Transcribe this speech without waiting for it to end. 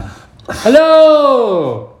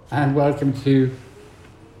Hello and welcome to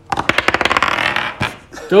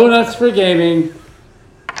Donuts for Gaming.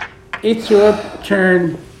 It's your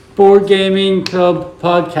turn. Board Gaming Club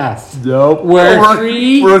podcast. Nope.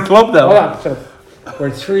 We're a club now. Hold on, shut up.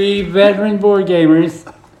 We're three veteran board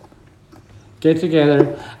gamers get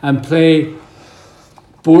together and play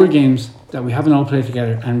board games that we haven't all played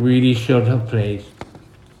together and really should have played.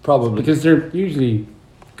 Probably. Because they're usually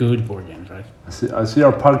good board games, right? I see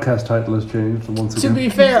our podcast title has changed once To again. be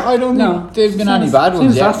fair, I don't think there's been any bad ones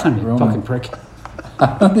Since yet. last time, you Roman. fucking prick.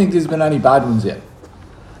 I don't think there's been any bad ones yet.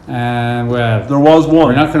 Well, There was we're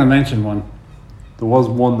one. not going to mention one. There was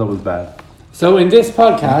one that was bad. So in this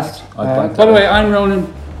podcast, by the way, I'm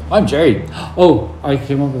Ronan. I'm Jerry. Oh, I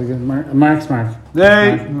came up with a good Mark's Mark.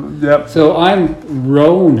 Hey, yep. So I'm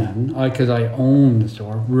Ronan, because I own the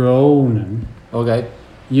store. Ronan. Okay.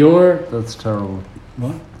 You're That's terrible.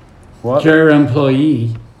 what? What? Your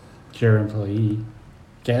employee. Your employee.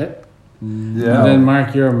 Get it? And Yeah. then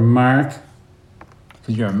Mark, you're Mark.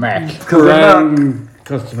 Because you're a Mark. Brown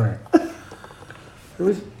customer.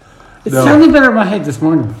 It No. sounded better in my head this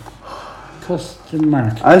morning.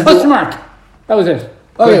 Customer. I- Customer. That was it.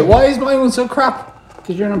 Okay, why is my one so crap?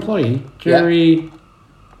 Because you're an employee. Jerry.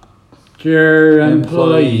 Your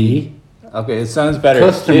employee. Okay, it sounds better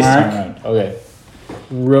Customer. this time around. Okay.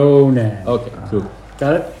 Ronan. Okay, cool.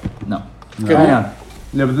 Got it? No. Good. Hang on.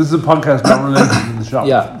 Yeah, but this is a podcast not related to the shop.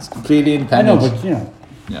 Yeah, it's completely I know, independent. but you know.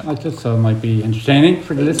 Yeah. I just thought it might be entertaining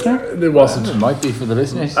for the listener. It wasn't. It might be for the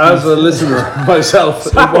listeners. As a listener myself,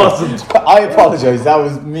 it wasn't. I apologise, that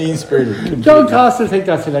was mean-spirited. Don't Costa think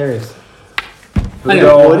that's hilarious. I No,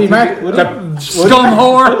 know. Would he, Mark? Would he? Scum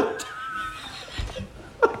whore.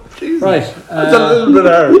 Right. It's a little bit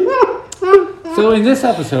hard. So in this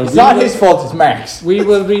episode, It's not his fault, it's Mark's. we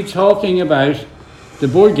will be talking about the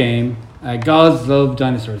board game Gods Love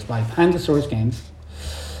Dinosaurs by Pandasaurus Games.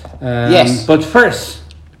 Yes. But first,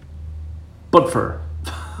 But for.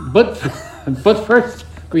 but first,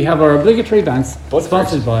 we have our obligatory dance, But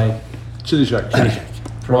sponsored by Chili Shack.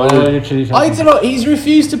 for all your chili I shopping. don't know, he's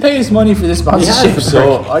refused to pay us money for this sponsorship, has,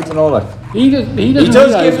 so I don't know, like. He doesn't does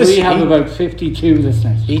realize give us- we have he- about 52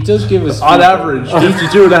 listeners. He does give us... On average,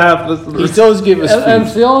 52 and a half listeners. He does give us And food.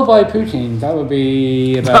 if they all buy poutine, that would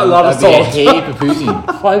be about A lot of That'd be a salt. heap of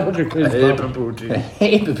poutine. 500 quid. Hey, per poutine. A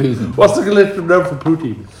heap of poutine. What's the collective now for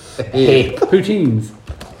poutine? Heap. Poutines.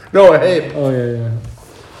 No, a heap. Oh, yeah.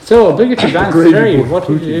 So, obligatory dance. Gravy Jerry, boat what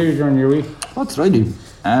did you do during your week? What did I do?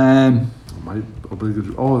 My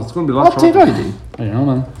obligatory. Oh, it's going to be a lot What did I do? I don't know,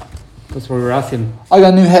 man. That's what we were asking. I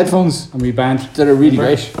got new headphones And we banned. that are really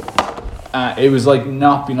great. It was like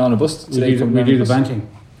not being on a bus We today. do, coming we on do a the bus. banting.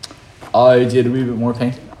 I did a wee bit more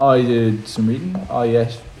painting. I did some reading. I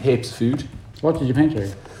ate heaps of food. What did you paint,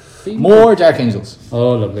 Jerry? More Dark Angels. Oh,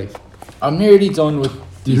 lovely. I'm nearly done with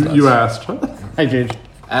these You lads. asked. I did.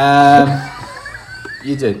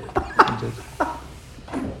 You did.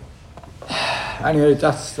 Anyway,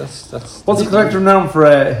 that's. What's the collective noun for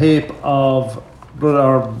a heap of. What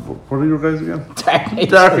are your guys again? Dark Angels.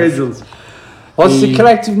 Dark Angels. What's the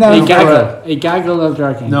collective noun A for gaggle. A gaggle of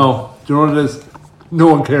dark angels. No. Do you know what it is? No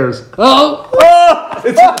one cares. Oh!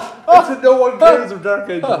 It's a no one cares of Dark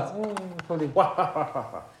Angels.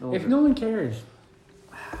 If no one cares.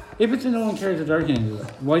 If it's a no one cares of dark angels,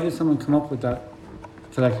 why did someone come up with that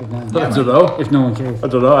collective name? I don't know. If no one cares. I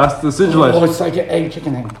don't know. Ask the Sigilite. Oh, it's like an egg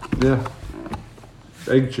chicken thing. Yeah.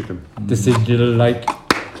 Egg chicken. The Sigilite.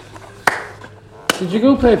 Did you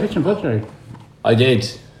go play a pitch and putt, Jerry? I did.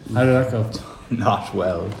 How did that go? Not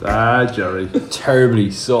well. Jerry.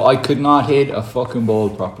 Terribly. So I could not hit a fucking ball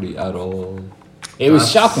properly at all. It was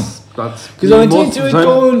shocking. That's Because I went most into of it the time-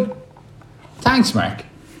 going, thanks, Mark.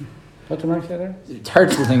 What did Mark say there? It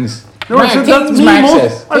hurtful things. No, I said that's things me Mark most-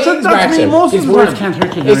 says. I said Things that's Mark me says. most His of the words time. can't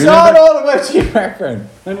hurt you. It's not all about you, my friend.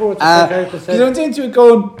 Remember what the character Because I said? went into it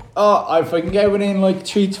going, oh, if I can get within like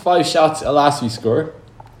 3 to 5 shots, I'll last week score.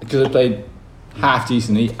 Because I played half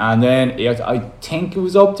decently. And then I think it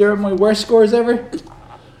was up there with my worst scores ever.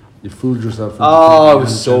 You fooled yourself. Oh, it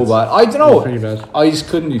was so bad. I don't It was know. pretty bad. I just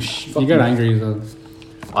couldn't do You got angry as well.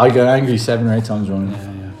 I got angry 7 or 8 times running.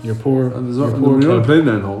 Yeah. You're poor. And there's You're we poor. only club. played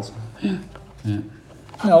 9 holes.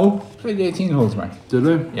 No, played 18 holes, Mark. Did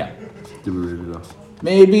we? Yeah. Did we really though?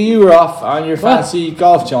 Maybe you were off on your fancy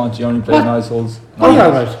golf jaunt. You only played nice holes. What are you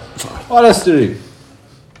about? What else to do?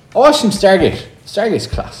 I watched some Stargate. Stargate's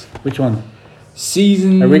class. Which one?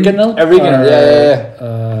 Season Original? Original, Or,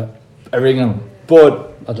 yeah. Original.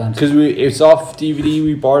 But Atlantic. because it's off DVD,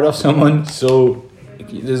 we borrowed off someone. So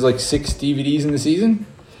there's like 6 DVDs in the season.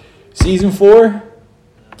 Season 4,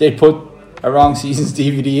 they put a wrong season's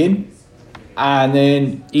DVD in, and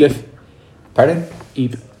then Pardon?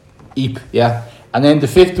 Eep. Eep, yeah. And then the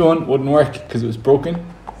 5th one wouldn't work because it was broken.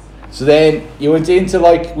 So then we went into the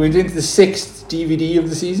 6th DVD of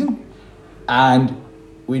the season, and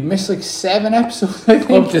we'd missed like 7 episodes, I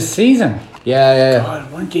think. Of the season. Yeah.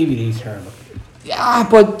 God, one DVD's terrible. Yeah,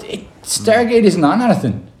 but Stargate isn't on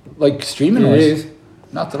anything. Like streaming It wise. is.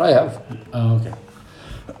 Not that I have. Oh, okay.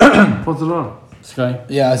 What's it on? Sky.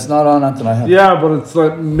 Yeah, it's not on anything I have. Yeah, but it's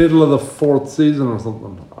like middle of the 4th season or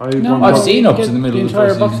something. No, I've Well, seen up to get the middle the of the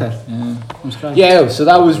entire first box season. set. Yeah. From Sky. Yeah, so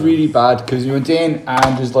that was really bad because we went in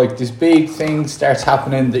and there's like this big thing starts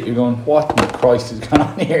happening that you're going, what in Christ is going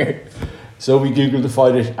on here? So we googled to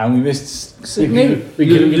find it and we missed significant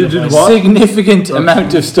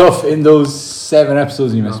amount of stuff in those 7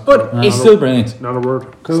 episodes you missed. But No. it's still brilliant. Not a word.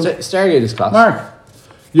 Cool. Stargate is class. Mark,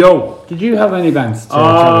 Yo, did you have any bands? To tell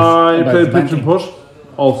I us about played the pitch and banking? putt.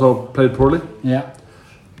 Also played poorly. Yeah.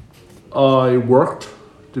 I worked.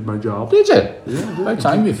 Did my job. Did you? Yeah. About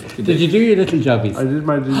time you fucking Did you do your little jobbies? I did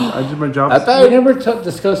my job. About- We never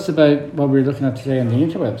discussed about what we were looking at today on the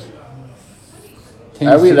interwebs.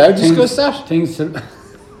 Are we allowed to discuss that? Things to...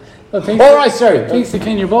 Well, things All right, sorry. Things to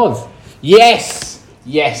clean your balls. Yes.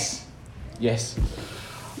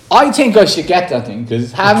 I think I should get that thing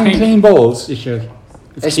because having think- clean bowls, You should.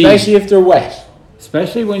 It's especially key. if they're wet.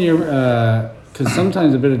 Especially when you're... Because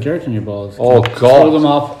sometimes a bit of dirt on your balls. Oh, can God. Throw them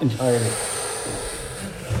off entirely.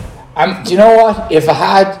 Do you know what? If I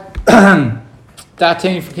had that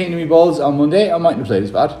thing for cleaning my balls on Monday, I mightn't have played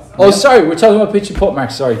as bad. Oh, Yeah. sorry, we're talking about pitch and putt,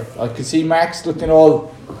 Mark. Sorry, I could see Mark's looking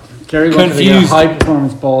all Jerry wanted to be a Confused.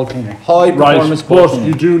 high-performance ball cleaner. high Right, performance ball but cleaner.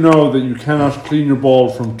 you do know that you cannot clean your ball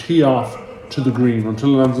from tee off to the green.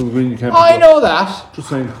 Until it lands on the green, you can't. I pick it up. know that. Just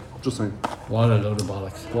saying. Just saying. What a load of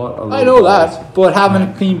bollocks. What a I load know of balls. that. But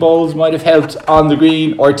having clean balls might have helped on the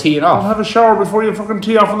green or teeing I'll off. have a shower before you fucking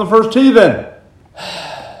tee off on the first tee then.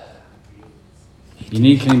 You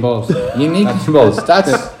need clean balls. You need clean balls.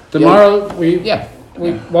 That's Tomorrow, Yeah,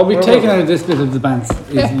 what we've taken out of this bit of the bands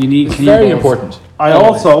is Yeah. you need it's clean very balls. important. I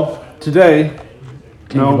also, today,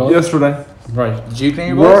 Clean your balls? yesterday, Right. Did you clean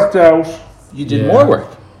your balls? worked out You did Yeah. more work.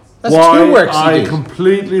 That's why 2 works I you did.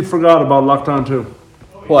 completely forgot about lockdown 2.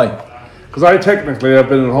 Why? Because I technically have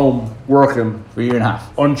been at home working For a year and a half.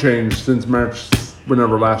 unchanged since March,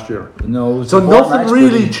 whenever last year. No. So nothing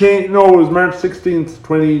really changed. No, it was March 16th,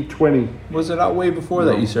 2020. Was it not way before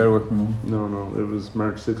that No. you started working from home? No, it was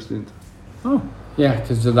March 16th. Oh. Yeah,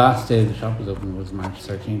 because the last day the shop was open was March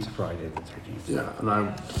 13th, Friday the 13th. Yeah, and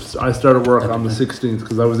I started work on the 16th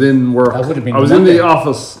because I was in work. That would have been I was Monday. in the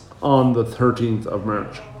office on the 13th of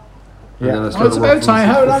March. And Yeah. then I Oh, started it's work about from time.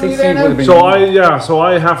 the How long are you 16th there would have now?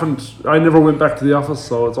 been- I never went back to the office,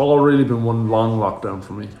 so it's all really been one long lockdown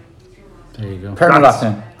for me. There you go. Permanent That's,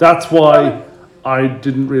 lockdown. that's why I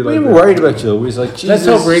didn't realize. We were worried about you. We was like, Let's Jesus.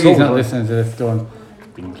 hope Brady's so not good. listening to this going,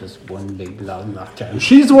 been just one big long lockdown.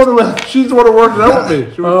 She's the one who worked it out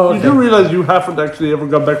with me. Oh, You okay. do realize you haven't actually ever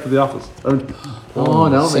gone back to the office. Oh,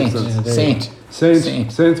 now it makes Saint. sense.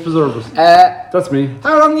 Saint. Saints preserve us. That's me.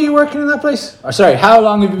 How long are you working in that place? Or sorry, how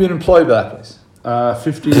long have you been employed by that place?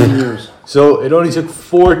 15 years. So it only took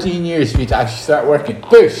 14 years for you to actually start working.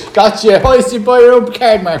 Boosh, gotcha. Hoisted by your own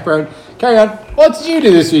card, Mark Brown. Carry on. What did you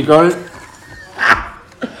do this week, Ronan?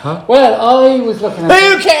 Well, I was looking at...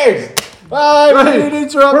 Who cares? I didn't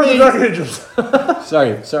interrupt Where are the me. Dark Angels?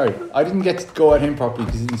 Sorry. I didn't get to go at him properly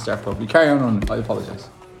because he didn't start properly. Carry on, Ronan. I apologise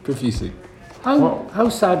profusely. How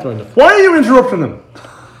sad do I look? Why are you interrupting him?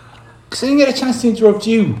 Because I didn't get a chance to interrupt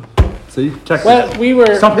you. See, check. Well, we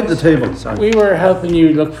were... Stop hitting the table. Sorry. We were helping you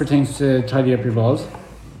look for things to tidy up your balls.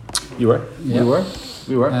 You were. Yeah.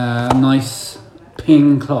 We were. Nice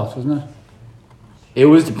ping cloth, wasn't it? It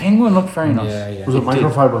was the penguin looked very nice. Yeah. Was it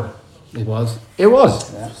microfiber? It was. It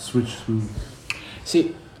was. Switch to.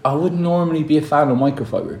 See, I wouldn't normally be a fan of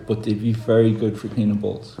microfiber, but they'd be very good for cleaning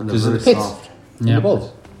balls. And they're Because of the very pits soft. in Yeah. the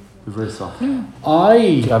balls. They're very soft. You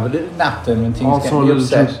I have a little nap then when things Also, get a me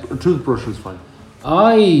little upset. toothbrush is fine.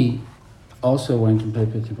 also went and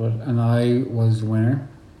played pitch and putt, and I was the winner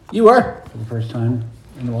You were. for the first time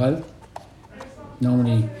in a while.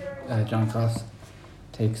 Normally, John Cost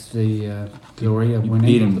takes the glory of winning.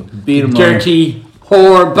 Beat him though. Beat him. Dirty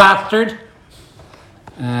whore bastard.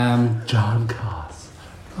 John Coss.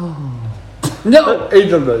 No.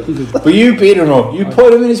 Angel Knight. But you beat him though. You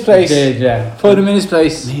put him in his place. Did, yeah. Put him in his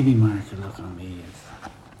place. Maybe Mark could look on me.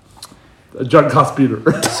 John Coss Peter.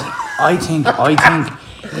 I think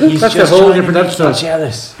he's That's a just whole trying to different make episode. you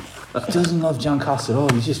jealous. He doesn't love John Costa at all.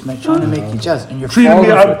 He's just trying to make you jealous, and you're Treating me.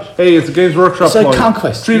 falling for it. Hey, it's a Games Workshop. It's like boy.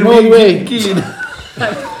 Conquest. Treating You know me the way. keen.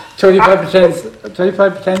 25%.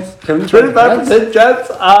 25%. 25% chance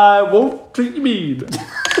I won't treat you mean.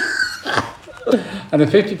 And a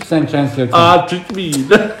 50% chance to Trick me.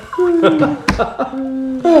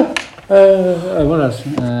 what else?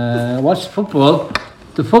 Watched football.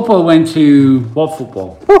 The football went to What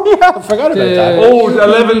football? I forgot about that. Oh,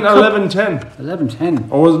 11-10.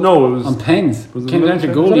 11-10 Or was it on was pens. Was it Came down to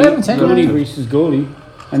 11-10? goalie. 11-10, Goalie yeah. Greece's goalie.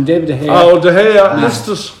 And David De Gea. Oh, De Gea missed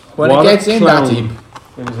it. When What it a gets in that clown. team.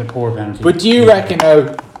 It was a poor penalty. But do you reckon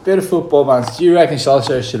now, bit of football fans, do you reckon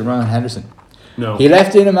Solskjaer should have run Henderson? No. He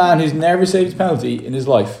left in a man who's never saved his penalty in his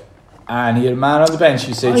life. And he had a man on the bench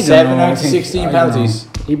who I saved don't 7 know, I out of think- 16 I don't penalties.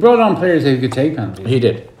 know. He brought on players who could take penalties. He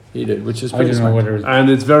did, which is I pretty don't know smart. whether it was. And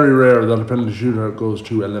it's very rare that a penalty shooter goes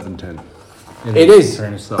to 11-10. It is.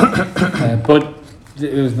 fairness. But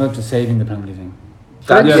it was not the saving the penalty thing.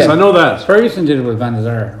 That- Yes, yeah. I know that. Ferguson did it with Van der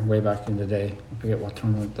Sar way back in the day. I forget what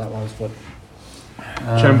tournament that was, but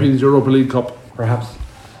Champions Europa League Cup. perhaps.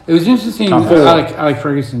 It was interesting. Top four. Alec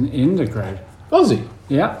Ferguson in the crowd. Was he?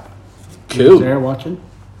 Yeah, he was Cool. there watching.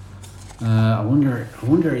 I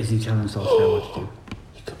wonder is he telling Solskjaer what to do?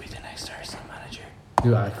 He could be the next Arsenal manager.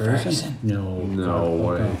 Do Alec Ferguson? Ferguson? No. No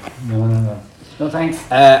God, way. No. No thanks.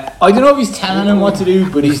 I don't know if he's telling him what to do,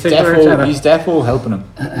 but he's Stick where it's at. defo helping him.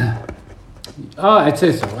 Oh, I'd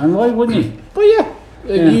say so. And why wouldn't he? But yeah,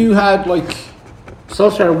 if you had like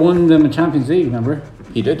Solskjaer won them a Champions League, remember?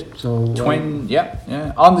 he did. So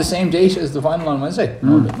Yeah, on the same date as the final on Wednesday.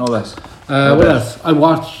 No less. what else? I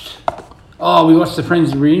watched. Oh, we watched the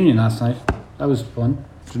Friends reunion last night. That was fun.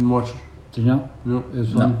 Didn't watch it. Did you know? No. It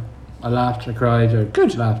was fun. I laughed. I cried. I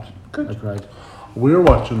Good. laughed. Good. I cried. We're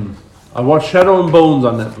watching. I watched Shadow and Bones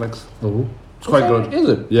on Netflix. Oh, It's quite good. Is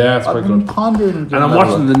it? Yeah, it's I've quite been good. pondering. And I'm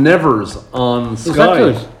watching The Nevers on Sky. is that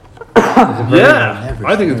good? Is it very Yeah, Nevers,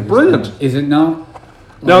 I think it's brilliant. Is it not?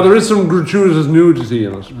 Now there is some gratuitous nudity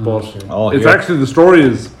in it, but sure. Oh, it's yeah. actually the story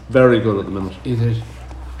is very good at the minute. Is it?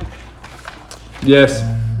 Yes.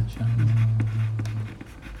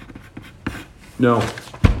 No.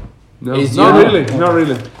 No. Is Not your- really. Not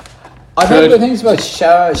really. I've heard Good. good things about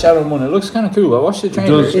Shadow Moon. It looks kind of cool. I watched the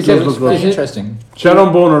trailer. does- It does looks look very good. interesting. Shadow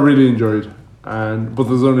and Bone I really enjoyed, but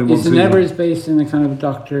there's only one Is the season. Nevers based in a kind of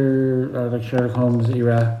Doctor or like Sherlock Holmes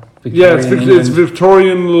era? Yeah, it's Victorian England?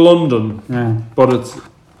 Victorian London, Yeah. but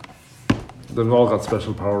they've all got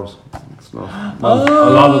special powers. It's not. A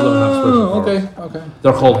lot of them have special powers. Okay.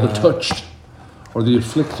 They're called the Touched or the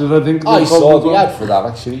Afflicted, I think. I they're saw called the as well. ad for that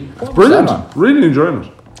actually. It's brilliant. Really enjoying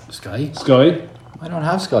it. Sky. Sky. I don't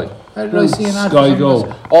have Sky. How did I see an ad? for Sky something Go.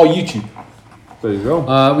 else? Oh, YouTube. There you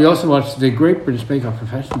go. We also watched the Great British Bake Off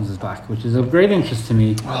Professionals is back, which is of great interest to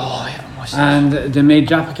me. Oh, I haven't watched that. And they made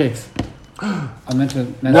Jaffa cakes. I meant to.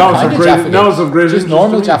 Now kind it's of a Jaffa great. Now cakes. it's a great. Just interest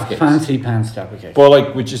normal to me. Jaffa cakes. Fancy pants Jaffa cakes. But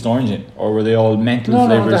like with just orange in, or were they all mental No,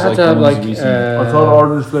 flavors they had like to the have ones like we seen? I thought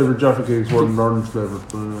orange flavored Jaffa cakes weren't orange flavored.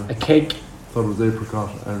 But, a cake. I thought it was apricot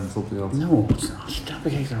and something else. No, it's not. Jaffa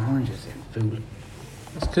cakes are oranges. You fool.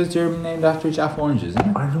 It's because they're named after Jaffa oranges, isn't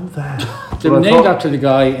it? I know that. They But were I named thought- after the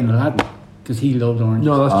guy in Aladdin because he loved oranges.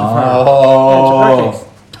 No, that's Jafar. Oh,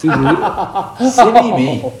 Jaffa silly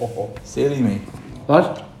me. Silly me. cakes.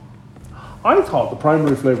 What? I thought the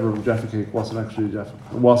primary flavour of a Jaffa cake wasn't actually Jaffa.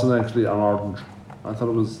 It wasn't actually an orange. I thought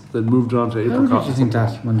it was. They'd moved it on to How apricot. did you think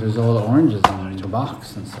that when there's all the oranges in the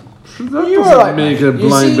box and stuff? That You doesn't were right, make Mark. a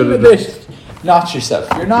blind You bit seem of a difference. bit not yourself.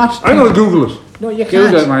 You're not. I'm gonna Google it. No, you Google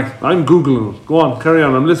can't. it, Mark. I'm Googling it. Go on, carry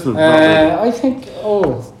on. I'm listening. I think.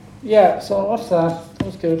 Oh, yeah. So what's that? That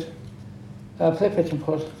was good. Play pitch and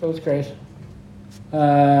putt. That was great.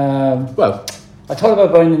 Well, I thought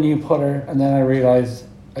about buying a new putter, and then I realised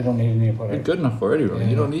I don't need a new you're putter. good enough already, Ronnie.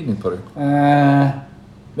 You Yeah. don't need any putter. Uh,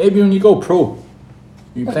 Maybe when you go pro,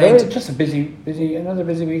 you play. just a another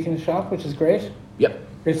busy week in the shop, which is great. Yep.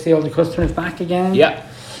 Great to see all the customers back again. Yeah.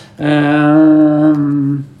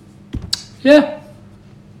 Yeah.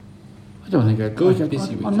 I don't think I'd Good, like it.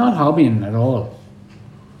 busy week. I'm not hobbying at all.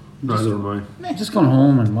 Neither am I. I'm just going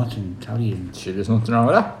home and watching telly. And, Sure, there's nothing wrong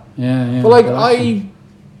with that. yeah. But like relaxing.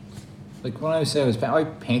 when I say I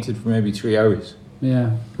painted for maybe 3 hours,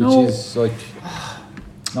 Yeah. which No, is like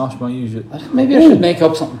not my usual. maybe I should make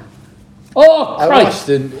up something. Oh, I Christ. watched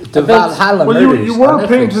the built- Valhalla Well, Murders you on were Netflix.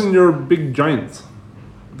 painting your big giants.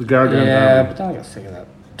 The Guardian. Yeah, Army. but then I got sick of that.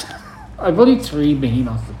 I've only 3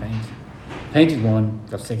 behemoths to paint. Painted one,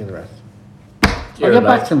 got sick of the rest. You're I'll get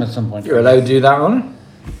back allowed- to them at some point. You're allowed to do that, Ronnie.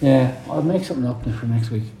 Yeah, I'll make something up for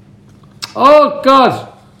next week. Oh, God!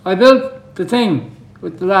 I built the thing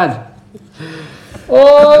with the lad.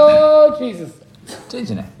 Oh, Jesus. Did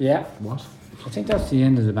you know? Yeah, What? I think that's the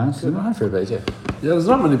end of the bounce, It's isn't been it? on for a bit, yeah. Yeah, there's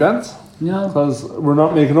not many bands No. because we're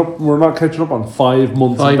not catching up on 5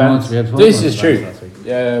 months 5 of months, bands. we had 5 This months is of true. bounce last week.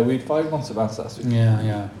 Yeah, we had 5 months advance last week.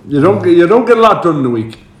 Yeah. You don't get a lot done in a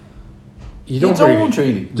week. You don't really.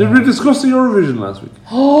 really. Did we discuss the Eurovision last week?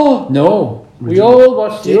 Oh no! We all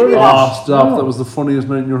watched the Did we? Eurovision. Ah, stop. No. That was the funniest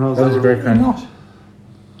night in your house That was a ever. great crowd. Not.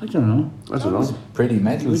 I don't know. I don't know. Pretty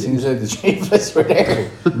mental. Seems like the three of us were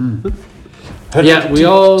there. Yeah, we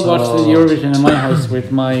all watched the Eurovision in my house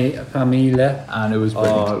with my familia. And it was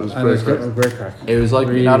brilliant. Oh, it was And it was great. a great crack. It was like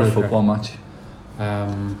Really being at a great football match.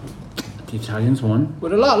 The Italians won.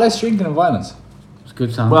 With a lot less drinking and violence. It was a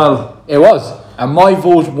good song. Well, It was. And my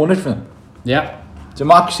vote won it for them. yeah.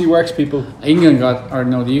 Democracy works, people. England got, or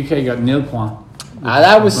no, the UK got 0 point.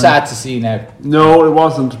 That was sad to see now. no, it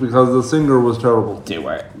wasn't because the singer was terrible. They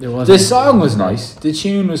were. There wasn't. The song was nice. The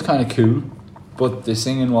tune was kind of cool. But the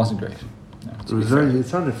singing wasn't great. No, It was very. It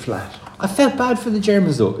sounded flat. I felt bad for the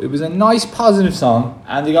Germans though. It was a nice, positive song,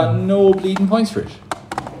 and they got no bleeding points for it.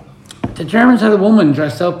 The Germans had a woman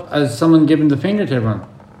dressed up as someone giving the finger to everyone.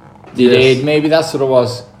 They Yes. did. Maybe that's what it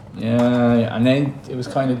was. Yeah, and then it was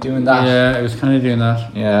kind of doing that. Yeah, it was kind of doing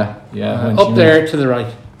that. Yeah. when Up she there to the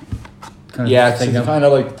right. Kind of Yeah, it's sticking up. kind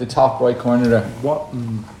of like the top right corner there. What? I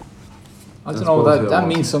don't I know. suppose it That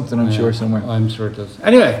was. means something. I'm Yeah, sure somewhere. I'm sure it does.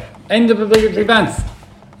 Anyway, end of obligatory dance.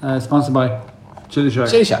 Sponsored by. Chili Shack.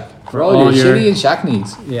 Chili Shack for all all your your- chili and shack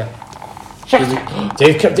needs. Yeah.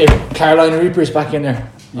 They've kept their Carolina Reapers back in there.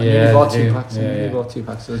 I Yeah, nearly bought they two do. packs. I Yeah, nearly yeah. bought 2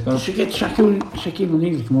 packs. So it's You gonna should get Shaquille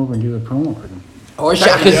O'Neal to come over and do a promo for them. or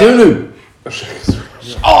Shaka Zulu.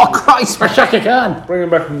 Oh Christ! For Shaka Khan. Bring him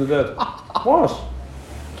back from the dead. What?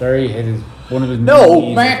 Sorry, hit his one of his No,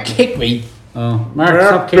 knees. Mark kicked me. Oh, Mark, Mark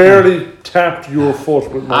stop kicking. barely tapped your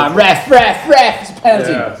foot with my. Ref, it's a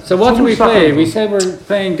penalty. Yeah. So what do we Someone play? suck We him. said we're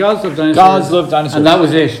playing God's Love Dinosaurs. God's Love Dinosaurs. And that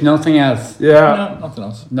was it. Nothing else. Yeah. No, nothing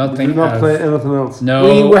else. We Nothing did not else. play anything else. No.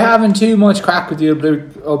 We were having too much crack with the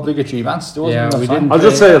obligatory advance. There wasn't Yeah, enough we time. didn't- I'll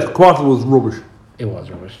just say it. Quattle was rubbish. It was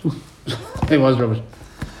rubbish. It was rubbish.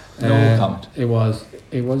 No comment. It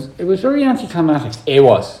was very anticlimactic. It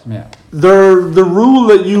was. Yeah. The rule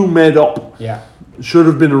that you made up Yeah. should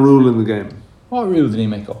have been a rule in the game. What rule did he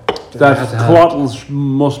make up? That had to have- quattles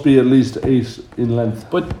must be at least 8 in length.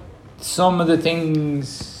 But some of the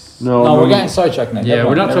things. No, we're no. getting sidetracked now. Yeah, Never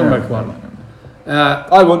we're mind, not talking never about mind,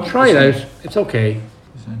 quad. I won't Try it out. It's okay.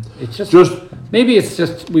 It's just maybe it's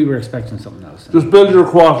just we were expecting something else. Just build your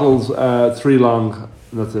quattles 3 long.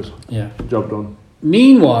 And that's it. Yeah. Job done.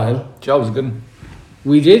 Meanwhile, Job's a good one.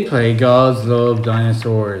 we did play God's Love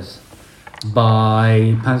Dinosaurs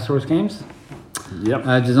by Pandasaurus Games, Yep.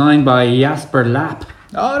 designed by Jasper Lapp.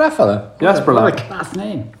 Oh, that fella. Jasper What a Lapp. class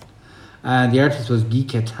name. And the artist was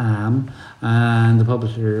Geeka Tam, and the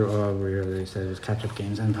publisher, they said it was Catch Up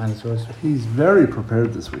Games and Pandasaurus. He's very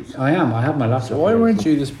prepared this week. I am. I have my laptop. So why here. weren't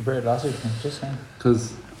you this prepared last week? I'm just saying.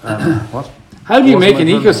 Because, what? How do you Wasn't make an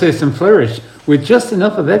my turn. ecosystem flourish with just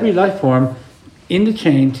enough of every life form in the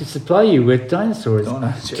chain to supply you with dinosaurs Don't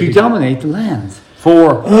answer to me. dominate the lands?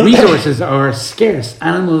 4. Resources are scarce.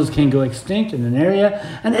 Animals can go extinct in an area,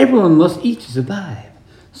 and everyone must eat to survive.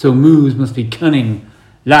 So moves must be cunning.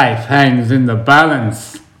 Life hangs in the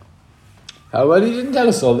balance. How well you didn't tell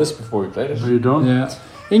us all this before we played Are it. you done? Yeah.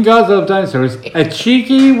 In God's Love Dinosaurs, a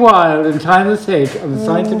cheeky, wild, and timeless take of a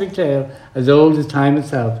scientific tale as old as time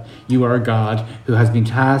itself. You are a god who has been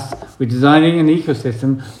tasked with designing an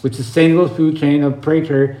ecosystem with sustainable food chain of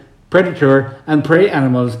predator and prey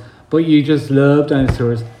animals, but you just love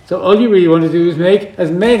dinosaurs. So all you really want to do is make as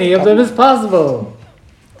many of them as possible.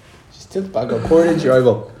 Still back up. Pour it into your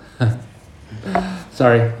eyeball.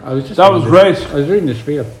 Sorry, I was just. That was great. I was reading the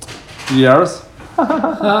spiel. Years.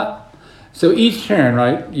 So each turn,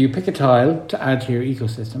 right, you pick a tile to add to your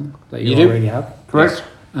ecosystem that you You do. already have. Correct?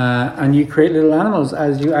 And you create little animals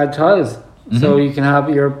as you add tiles. So you can have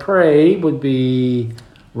your prey would be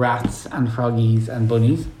rats and froggies and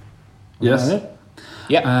bunnies. Yes. Right?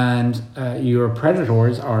 Yeah. And your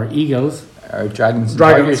predators are eagles. Or dragons and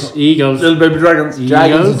Dragons. tigers. Eagles. Little baby dragons.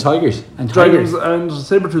 Dragons Eagles and tigers. and tigers. Dragons and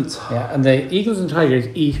saber-tooths. Yeah, and the eagles and tigers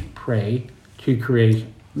eat prey to create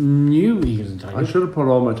new eagles and I tigers. should have put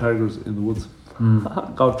all my tigers in the woods.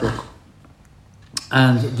 Golf joke.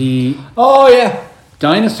 And the Oh, yeah.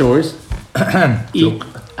 dinosaurs eat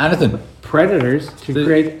Anything. predators to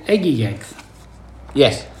create eggy eggs.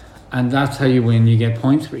 Yes. And that's how you win. You get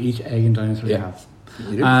points for each egg and dinosaur you Yeah. have.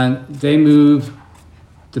 You do. And they move.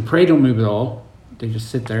 The prey don't move at all. They just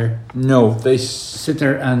sit there, No, they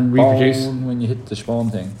and reproduce. spawn when you hit the spawn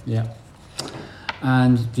thing. Yeah.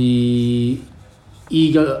 And the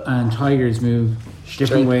eagle and tigers move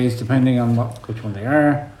different Straight. ways depending on which one they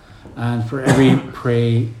are. And for every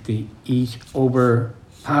prey they eat over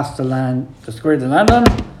past the land, the square they land on,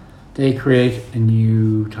 they create a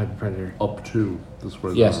new type of predator. Up to the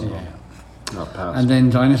square. Yes. Yeah. Not past. And then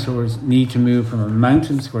dinosaurs need to move from a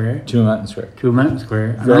mountain square To a mountain square. to a mountain square.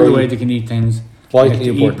 And Very the way they can eat things, vitally they have to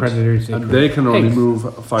important. eat predators. And they can only Eggs.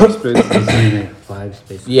 move 5 spaces. 5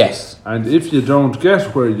 spaces. Yes, And if you don't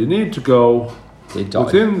get where you need to go they die.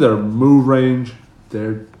 within their move range,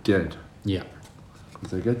 they're dead. Yeah.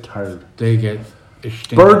 Because they get tired. They get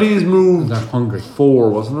extinct. Birdies moved They're hungry. 4,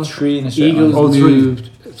 wasn't it? 3 in a straight Eagles line. Oh, 3. moved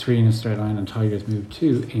 3 in a straight line, and tigers moved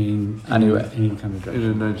 2 in Anyway. any kind of In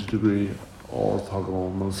direction. a 90-degree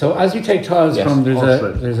orthogonal motion. So as you take tiles Yes. from,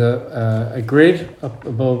 Offset. there's a grid up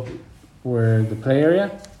above where the play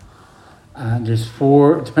area, and there's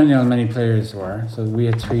 4, depending on how many players there are. So we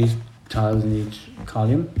had 3 tiles in each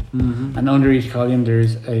column, Mm-hmm. and under each column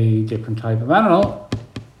there's a different type of animal.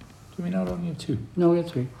 Do we not only have 2? No, we had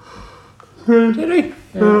 3. Did we?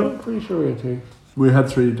 Yeah, I'm pretty sure we had 3. We had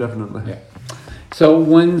 3, definitely. Yeah. So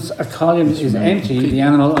once a column is remember empty, completely. the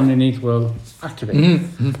animal underneath will activate.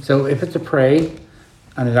 Mm-hmm. So if it's a prey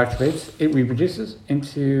and it activates, it reproduces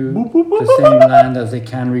into Boop, boop, boop, the boop, same land as they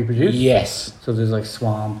can reproduce. Yes. So there's like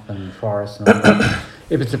swamp and forest and all that.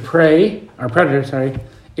 If it's a prey or predator, sorry,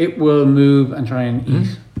 it will move and try and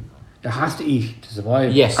eat. It has to eat to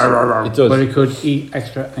survive. Yes. Arr. It does. But it could eat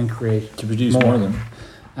extra and create. to produce more. more of them.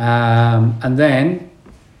 And then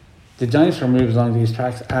the dinosaur moves along these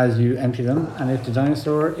tracks as you empty them. And if the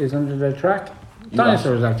dinosaur is under the track,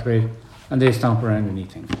 dinosaurs activate and they stomp around and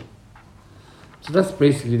eat things. So that's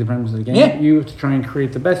basically the premise of the game. Yeah. You have to try and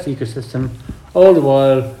create the best ecosystem, all the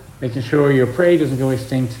while making sure your prey doesn't go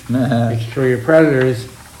extinct, making sure your predators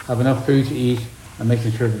have enough food to eat, and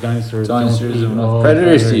making sure the dinosaurs don't Dinosaurs eat have enough all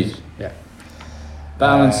predators to eat. Yeah.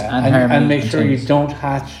 Balance and harmony. and make sure you continues. don't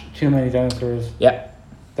hatch too many dinosaurs Yeah.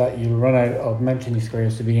 that you'll run out of mountain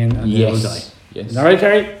squares to begin and they will die. Yes. Yes. All right,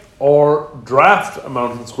 Terry? Or draft a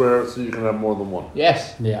mountain square so you can have more than one.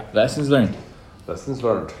 Yes. Yeah. Lessons learned. Lessons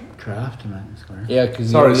learned. Draft a mountain square. Yeah, because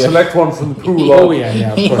Sorry, select one from the pool. Oh,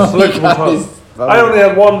 yeah, of course. Select one tile. I only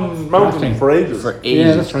had one mountain Drafting. for ages. for Yeah,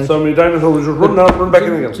 ages. that's right. So many dinosaurs just run out, run back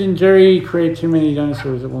in again. Didn't Jerry create too many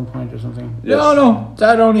dinosaurs at one point or something? Yes. No,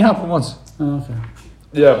 that only happened once. Oh, okay.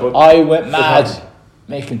 Yeah, but I went mad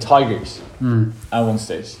making tigers Hmm. at one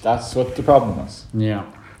stage. That's what the problem was. Yeah.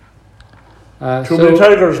 too many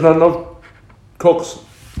tigers, not enough cooks.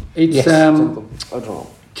 It's Yes. Something. I don't know.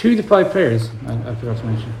 2 to 5 players, I forgot to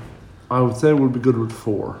mention. I would say we'd be good with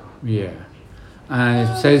 4, Yeah. And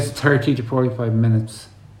it says 30 to 45 minutes,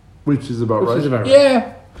 which is about which right. is about right.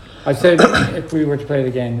 Yeah. I said if we were to play it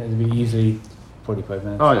again, it'd be easily 45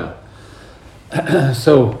 minutes. Oh yeah.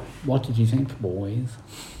 So, what did you think, boys?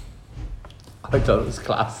 I thought it was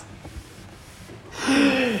class.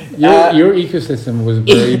 Your ecosystem was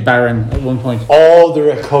very barren at one point. All the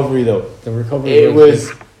recovery though. The recovery It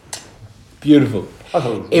was beautiful. I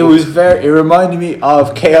thought It was very. It reminded me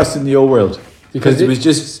of Chaos in the Old World because Because it was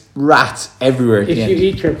just rats everywhere. At if the you end.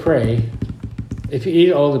 eat your prey, if you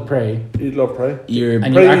eat all the prey eat, love, prey. You're and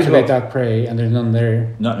you Prey is activate love. that prey and there's none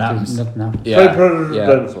there, Nothing there's happens. nothing happens. yeah, Prey, predator, yeah.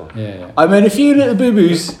 dinosaur. Yeah. I made a few little boo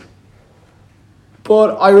boos,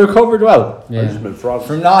 but I recovered well I just Yeah. meant frogs.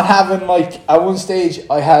 from not having like at one stage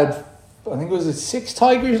I had I think it was 6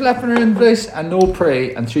 tigers left around the place and no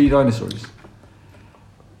prey and 3 dinosaurs.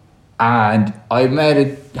 And I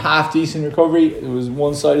made a half decent recovery. It was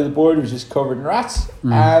one side of the board was just covered in rats,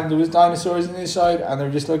 and there was dinosaurs on this side, and they were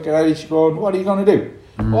just looking at each going, "What are you gonna do?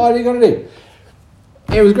 What are you gonna do?"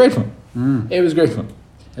 It was great fun. It was great fun.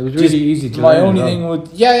 It was really Just easy to my learn only as well. thing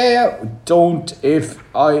would don't if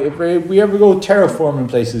we ever go terraforming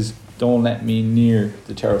places, don't let me near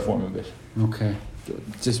the terraforming bit. Okay.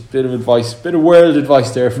 Just bit of advice, bit of world advice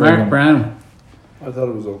there for Mark everyone. Brown, I thought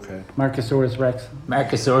it was okay. Marcosaurus Rex. I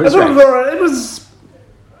Marcosaurus thought it Rex. was alright. It was.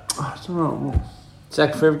 I don't know.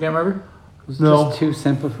 Second favorite game ever? It was No. just too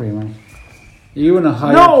simple for you, man. You in a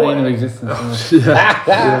higher No. plane of existence. Yeah.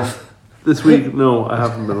 Yeah. This week, no, I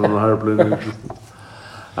haven't been on a higher plane of existence.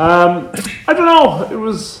 I don't know. It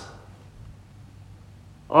was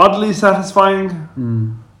oddly satisfying,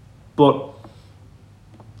 but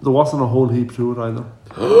there wasn't a whole heap to it either.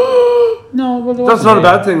 No, well, there That's wasn't not a really.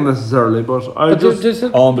 bad thing necessarily, but I But just there's a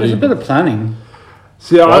Unbelievable. bit of planning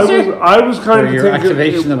see. Was I was kind for of your thinking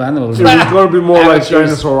activation it of animals. was going to be more like Amateurs.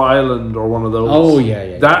 Dinosaur Island or one of those. Oh yeah,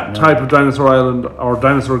 yeah. That yeah, type of Dinosaur Island or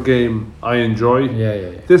Dinosaur game, I enjoy. Yeah, yeah,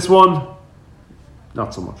 yeah. This one,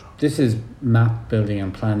 not so much. This is map building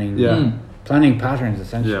and planning. Yeah. Planning patterns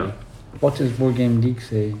essentially. Yeah. What does Board Game Geek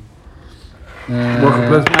say? Worker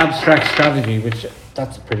placement. Abstract strategy, which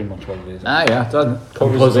that's pretty much what it is. Yeah, that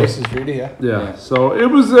covers the Puzzle. bases, really, yeah. Yeah, so it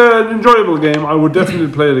was an enjoyable game. I would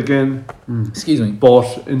definitely play it again. Excuse me.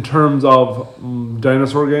 But in terms of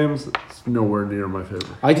dinosaur games, it's nowhere near my favorite.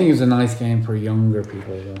 I think it's a nice game for younger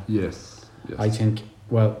people as well. Yes. I think,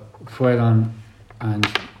 well, Fuelan and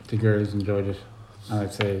the girls enjoyed it. And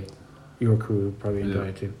I'd say your crew would probably enjoy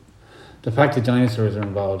it too. The fact that dinosaurs are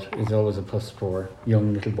involved is always a plus for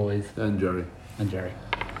young little boys And Jerry. and Jerry.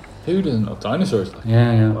 Who doesn't love dinosaurs? Like?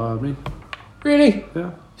 Yeah. Me. Really?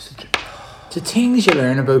 Yeah. The things you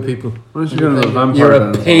learn about people. Why don't you get a vampire You're a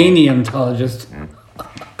dinosaur? paleontologist.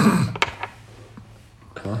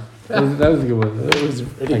 That was a good one. That was a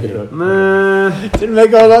pretty Thank good you. one. Nah. Didn't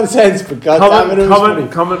make a lot of sense, but goddamn it, it was funny.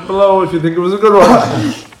 Comment below if you think it was a good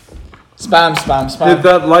one. Spam. Hit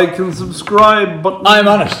that like and subscribe button. I'm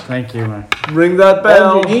on it. Thank you, man. Ring that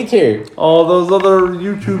bell. Underneath here. All those other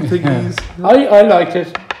YouTube thingies. I liked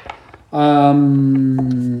it.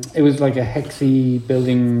 It was like a hexy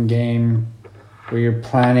building game where you're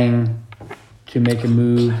planning to make a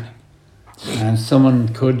move and someone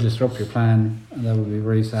could disrupt your plan and that would be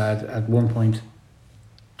very sad. At one point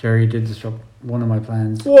Jerry did disrupt one of my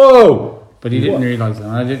plans, Whoa! but he didn't realise it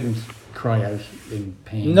and I didn't cry out in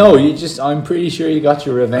pain. No, I'm pretty sure you got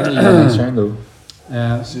your revenge the next round though.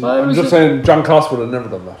 Well, it I'm was just saying, John Cost would have never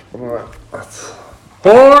done that. But alright, that's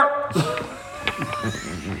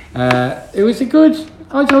it was a good,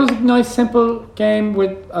 I thought it was a nice simple game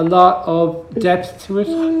with a lot of depth to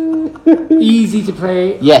it. Easy to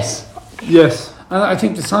play. Yes. yes. And I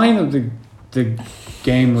think the sign of the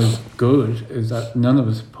game was good is that none of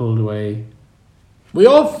us pulled away. We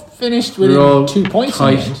all finished We within were all 2 points in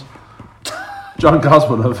the tight. end. John Cost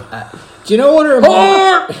would have. Do you know what it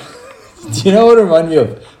reminded me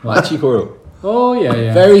of? Machikoro. Oh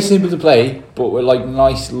yeah. Very simple to play, but with like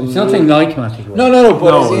nice. It's nothing like Magic. No,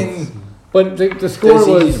 but No, it's in. But the score It's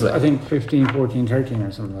easy was, to play. I think, 15, 14, 13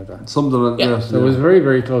 or something like that. Something like Yeah. that. So it was very,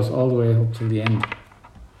 very close all the way up to the end.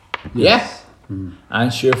 Yeah.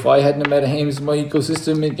 And sure, if I hadn't have met Hames in my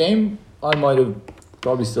ecosystem mid game, I might have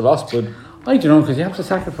probably still lost. But I don't know, because you have to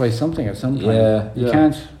sacrifice something at some point. Yeah. You Yeah.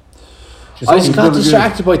 can't. I just it's got never good.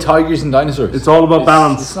 distracted by tigers and dinosaurs. It's all about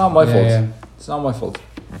balance. It's not my Yeah, fault. yeah. It's not my fault.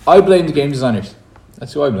 I blame the game designers.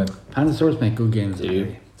 That's who I blame. Pandasaurs make good games. They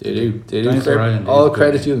do. They do. Dinosaur Island All is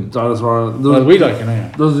credit good. to them. Dinosaur. Well, we like it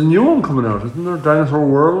anyway. There's a new one coming out, isn't there? Dinosaur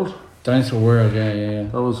World. Dinosaur World, yeah.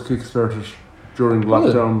 That was kickstarted during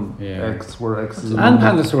Really? lockdown Yeah. X, where X is. And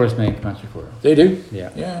Pandasaurs make Magic World. They do. Yeah.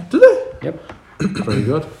 Yeah. Do they? Yep. Very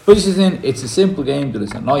good. But this is in. It's a simple game, but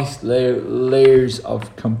it's a nice layers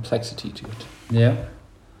of complexity to it. Yeah.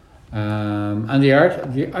 And the art,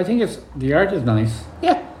 I think the art is nice.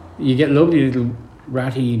 Yeah. You get lovely little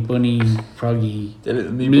ratty, bunny, froggy, The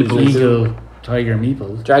little Meeples. meeples. eagle, tiger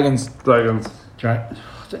meeples. Dragons. Dragons.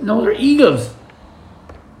 No, they're eagles.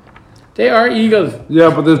 They are eagles.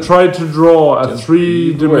 Yeah, but they've tried to draw a Just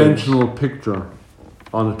 3-dimensional picture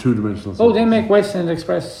on a 2-dimensional. Oh, they make West End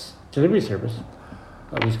Express delivery service.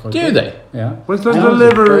 That was quite Do good. they? Yeah. Western That was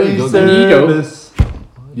Delivery very good. Service.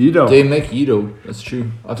 Edo. They make Edo. That's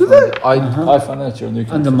true. I Do found- they? I found that during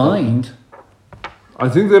the And the mind. I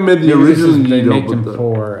think they made the Maybe this original is- they Edo, make but them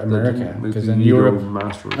for they America, didn't make because the in Edo Europe,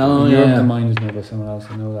 Master. Oh, in Europe yeah. the mind is made by someone else.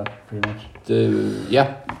 I know that pretty much.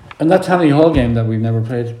 Yeah. And that Tammany Hall game that we've never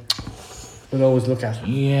played, we'll always look at.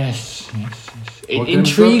 Yes. It What game is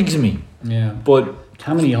intrigues me, Yeah. but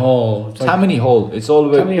Tammany Hall. It's like, Tammany Hall. It's all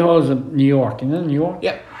about. Tammany Hall is in New York. Isn't it New York?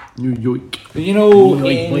 Yeah. New York. You know, New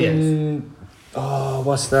York in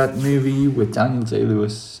what's that movie with Daniel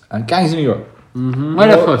Day-Lewis and Gangs of New York? Mm-hmm. Right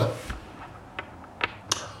at foot.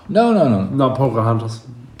 No. Not Pocahontas.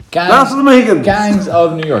 Gangs, That's the Mexican. Gangs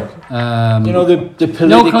of New York. You You know the political.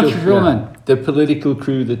 No Country for Old Men. The political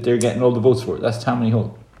crew that they're getting all the votes for. That's Tammany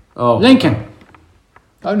Hall. Oh. Lincoln.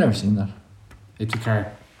 I've never seen that. It's a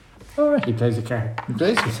car. Alright. He plays a car.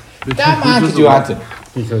 That man could do acting.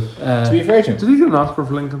 He could. To be fair to him. Did he get an Oscar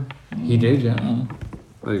for Lincoln? He did, yeah.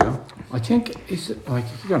 There you go. I think he's like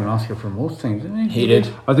he got an Oscar for most things, didn't he? He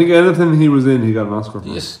did. I think anything he was in, he got an Oscar for.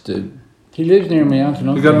 Yes, did He lives near me,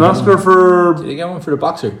 Anton. He got an Oscar for. he get one for the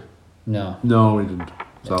boxer? No. No, he didn't.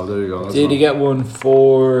 So there you go. That's Did he not- get one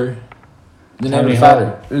for the name of Tammany the Hall.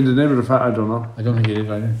 father? In the name of the I don't know. I don't think he did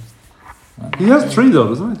either. He has 3 though,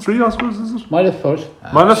 doesn't he? 3 Oscars, is it? Might have foot.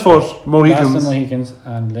 Minus Foot, Last of Mohicans. Mohicans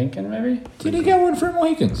and Lincoln, maybe? Did he get one for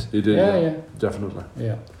Mohicans? He did. Yeah, Definitely.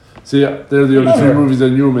 yeah. So yeah, they're the only 3 movies I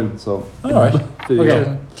knew him in. So Alright. there you Okay.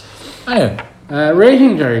 go. Anyway,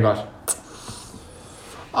 Rating, Jerry Bot.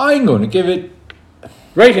 I'm going to give it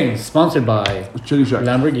Ratings sponsored by Chili Shack.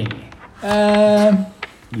 Lamborghini.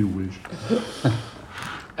 You wish.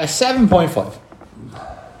 a 7.5.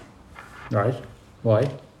 Right. Why?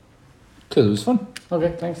 Because it was fun.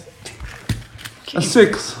 Okay, thanks. A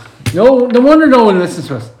 6. No wonder no one listens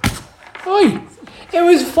to us. Right. It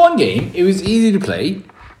was a fun game. It was easy to play.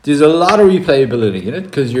 There's a lot of replayability in it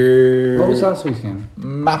because you're What was last week's game?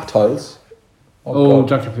 map tiles. Oh, God.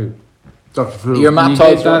 Dr. Pooh. Dr. Fu. Your map You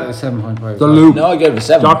tiles. gave that a 7.5. The loop. No, I gave it a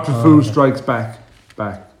 7. Dr. Fu strikes back.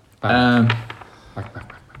 Back. Um,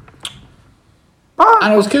 Back.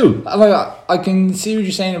 and it was cool. I can see what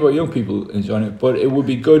you're saying about young people enjoying it, but it would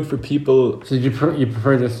be good for people. So you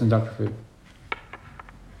prefer this than Dr. Pooh?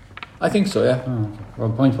 I think so, yeah. Oh, okay. Well,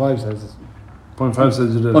 0.5 says 0.5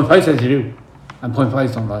 says you did. 0.5 says you do, and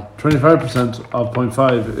 0.5s don't lie. 25% of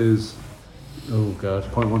 0.5 is Oh god.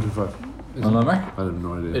 0.125. Oh, no, Mark? I have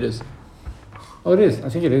no idea. It is. Oh, it is. I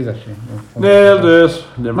think it is actually. Nailed it.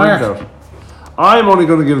 Never Mark. in doubt. I'm only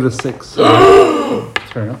going to give it a 6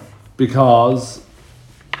 Fair enough. because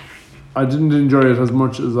I didn't enjoy it as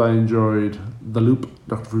much as I enjoyed The Loop,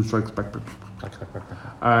 Dr. Fu Strikes Back.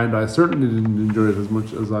 And I certainly didn't enjoy it as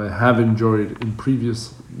much as I have enjoyed in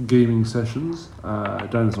previous gaming sessions,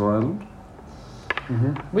 Dinosaur Island.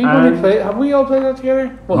 We've only played. Have we all played that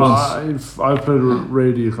together? I've played with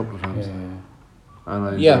Rady a couple of times, Yeah. and I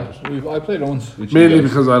enjoyed Yeah, it. I played it once. With Mainly you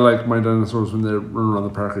guys. because I like my dinosaurs when they run around the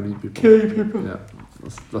park and eat people. Kill people. Yeah,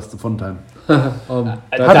 that's the fun time. That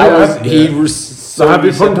Happy- was he was So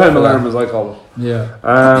happy fun time alarm, as I call it.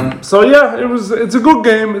 Yeah. So yeah, it's a good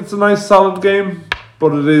game. It's a nice solid game,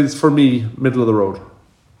 but it is for me middle of the road.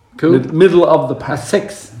 Cool. Middle of the A pack.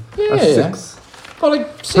 6. Yeah, A yeah. 6. But like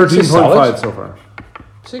 6 is 13.5 solid. so far.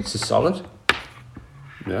 6 is solid.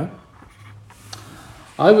 Yeah.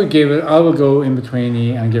 I would go in between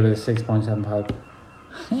you and give it a 6.75.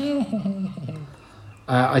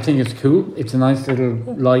 I think it's cool. It's a nice little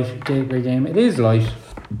light gateway game. It is light.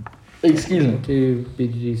 Excuse me. To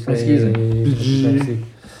BGG say. Excuse me. BGG.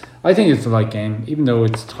 I think it's a light game, even though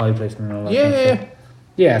it's tile placement and all that. Yeah, kind of yeah, stuff.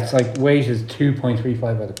 Yeah, it's like weight is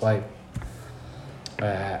 2.35 out of 5.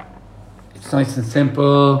 It's nice and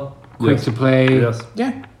simple, quick Yes. to play. Yes.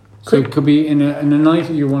 yeah. So it could be in a night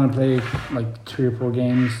you want to play like 3 or 4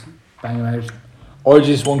 games, bang them out. Or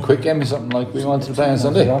just one quick game or something like we wanted to play on That's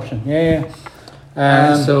an Sunday. option. Yeah.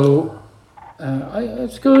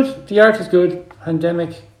 It's good. The art is good.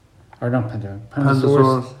 Pandemic, or not Pandemic.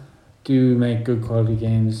 Pandasaurus do make good quality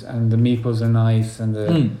games, and the meeples are nice, and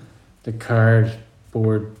the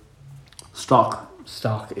cardboard Stock.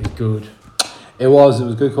 stock is good. It was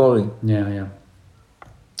good quality. Yeah.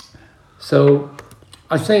 So,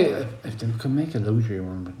 I say if they could make a luxury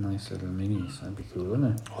one with nice little minis, that'd be cool,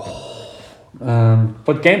 wouldn't it?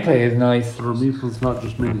 But gameplay is nice. For me, it's not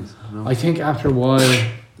just minis. No. I think after a while,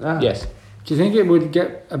 Yes. do you think it would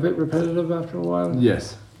get a bit repetitive after a while?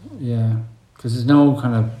 Yes. Yeah, because there's no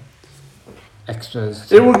kind of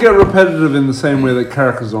extras. It will get repetitive in the same way that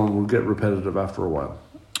Carcassonne will get repetitive after a while.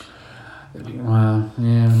 Well,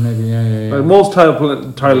 yeah, maybe, yeah. Like most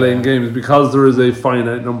tile laying games, because there is a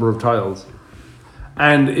finite number of tiles,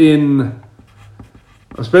 and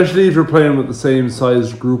especially if you're playing with the same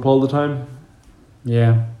sized group all the time,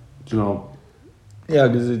 Yeah. you know, Yeah,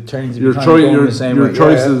 because it turns your your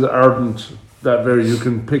choices aren't that very. You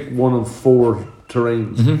can pick one of 4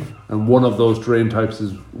 terrains, and one of those terrain types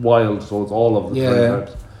is wild, so it's all of the terrain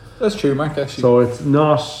types. That's true, Mark. Actually, So it's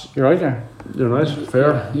not. You're right there. You're right.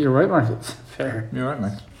 Fair. Yeah, you're right, Mark. It's fair. you're right,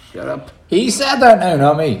 Mark. Shut up. He said that now,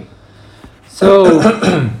 not me. So,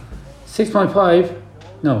 6.5,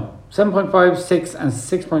 no, 7.5, 6, and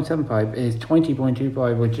 6.75 is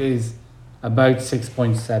 20.25, which is about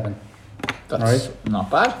 6.7. That's Right.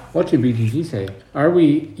 not bad. What did BGG say? Are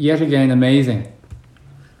we yet again amazing?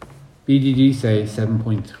 BGG say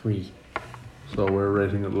 7.3. So we're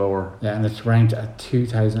rating it lower. Yeah, and it's ranked at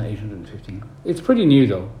 2,815. It's pretty new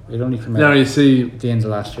though. It only came out Now you see, at the end of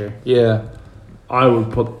last year. Yeah. I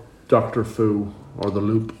would put Dr. Fu or the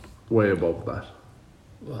Loop way above that.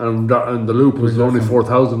 And the Loop was We're only looking-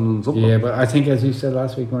 4,000 and something. Yeah, but I think as you said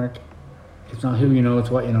last week, Mark, it's not who you know, it's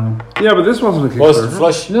what you know. Yeah, but this wasn't a Bust the Kickstarter.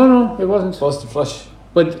 flush. No, it wasn't. Bust the flush.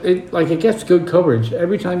 But it gets good coverage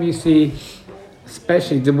every time you see,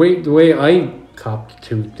 especially the way I copped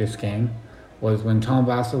to this game was when Tom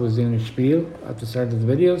Bassel was doing a spiel at the start of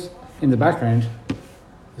the videos. In the background,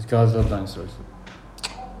 is Gods Love Dinosaurs.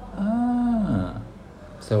 Ah.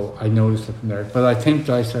 So I noticed it from there. But I think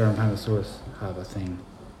Dice and Pandasaurus have a thing.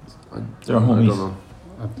 They're I homies. don't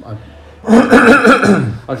know.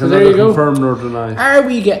 I can there neither you go. confirm nor deny. Are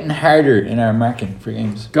we getting harder in our marking for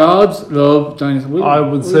games? Gods love dinosaurs. I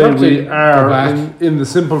would say we are in the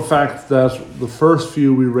simple fact that the first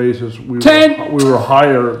few we rated, we 10. we were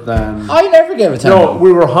higher than. I never gave a 10. No,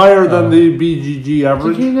 we were higher than the BGG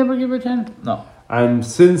average. Did you never give it 10? No. And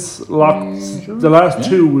since the last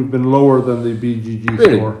two, we've been lower than the BGG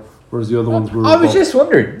Really? score, whereas the other ones were. I was above. just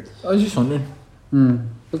wondering.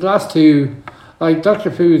 The last two, like Doctor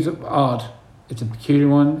Who is odd. It's a peculiar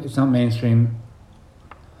one. It's not mainstream.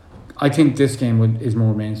 I think this game is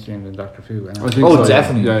more mainstream than Doctor Who. I think Oh, so,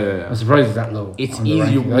 definitely. Yeah. I'm surprised it's that low. It's on the easier,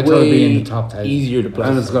 ranking. I thought it'd be in way the top 10. easier to play.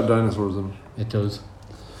 And it's got dinosaurs in it. It does.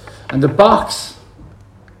 And the box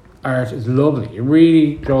art is lovely. It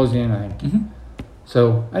really draws you in, I think. Mhm.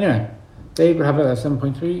 So, anyway, they would have it at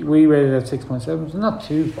 7.3. We rated it at 6.7. So, not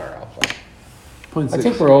too far off. Like. 0.6. I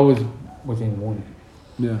think we're always within one.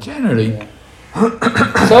 Yeah. Generally. Yeah.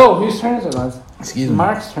 So, whose turn is it, lads? Excuse me.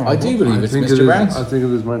 Mark's turn. I do believe I it's think Mr. Brown's. I think it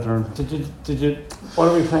is my turn. Did you? What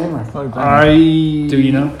are we playing, Mark? Do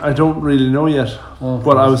you know? I don't really know yet. Oh,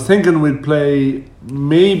 But I was thinking we'd play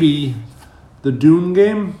maybe the Dune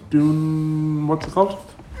game. Dune, what's it called?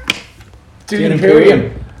 Dune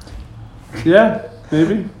Imperium. Yeah,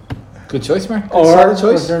 maybe. Good choice, Mark. Good Or solid was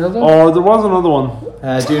choice. there another? Or there was another one.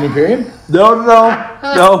 Dune Imperium.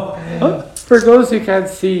 No. For those who can't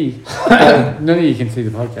see, none of you can see the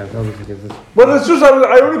podcast, obviously, because it's But it's just,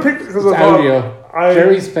 I only picked it because I thought. audio.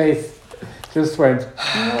 Jerry's face just went.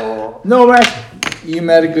 No, Mark. You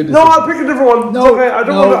made a good decision. No, I'll pick a different one. No, It's okay.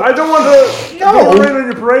 I don't want to. No. rain on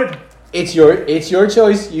your parade. It's your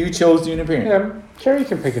choice. You chose Dune Imperium. Yeah, Jerry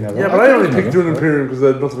can pick another. Yeah, one. but I only can picked pick Dune another. Imperium because I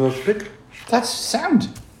had nothing else to pick. That's sound.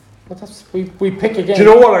 But we pick again. Do you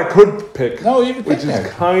know what I could pick? No, you can Which pick is now.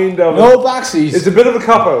 kind of. No backseas. It's a bit of a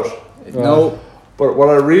cop out. No. But what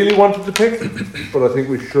I really wanted to pick, but I think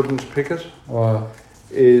we shouldn't pick it,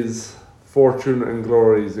 is Fortune and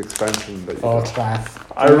Glory's expansion. That you Oh, got. class.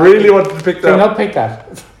 I really wanted to pick Can that. not pick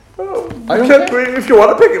that. I don't If you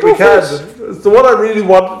want to pick it, we Go can. for It's the one I really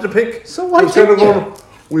wanted to pick. So why Instead of didn't going,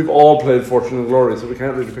 we've all played Fortune and Glory, so we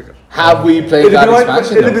can't really pick it. Have we played that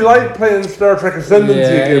expansion? It'd be though? like playing Star Trek Ascendancy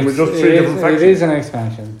again with just three different It factions. is an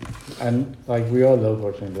expansion. And, like, we all love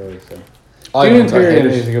Fortune and Glory, so. I Dune don't, I hate Imperium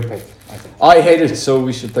is it. a good pick, I think. I hate it, so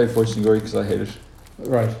we should play Fortune and Glory because I hate it.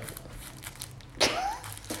 Right.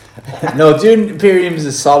 No, Dune Imperium is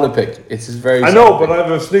a solid pick. It's a very. I know, solid but pick. I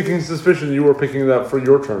have a sneaking suspicion you were picking that for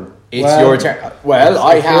your turn. It's Well, your turn. Well,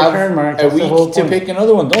 I it's your have turn, Mark. a That's the whole week to point. pick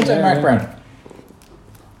another one, don't I, Yeah, Mark yeah. Brown?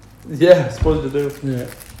 Yeah, I suppose you do. Yeah.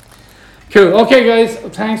 Cool. Okay, guys.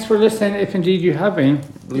 Thanks for listening. If indeed you have been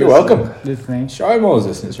You're welcome. listening, Sure, I'm always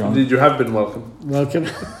listening, Sean. Indeed, you have been welcome. welcome.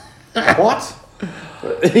 What?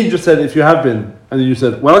 He just said, if you have been, and then you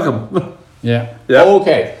said, welcome. Yeah. Yeah.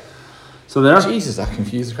 Okay. So there? Jesus, that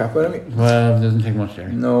confused the crap out of me. Well, it doesn't take much,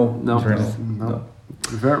 Jerry. No. No. Fair enough. No. To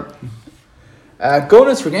be fair. Go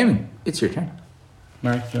nuts for gaming. It's your turn.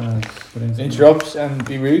 Mark, do you want to put in something? Interrupt and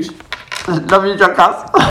be rude. Love you, John Cass.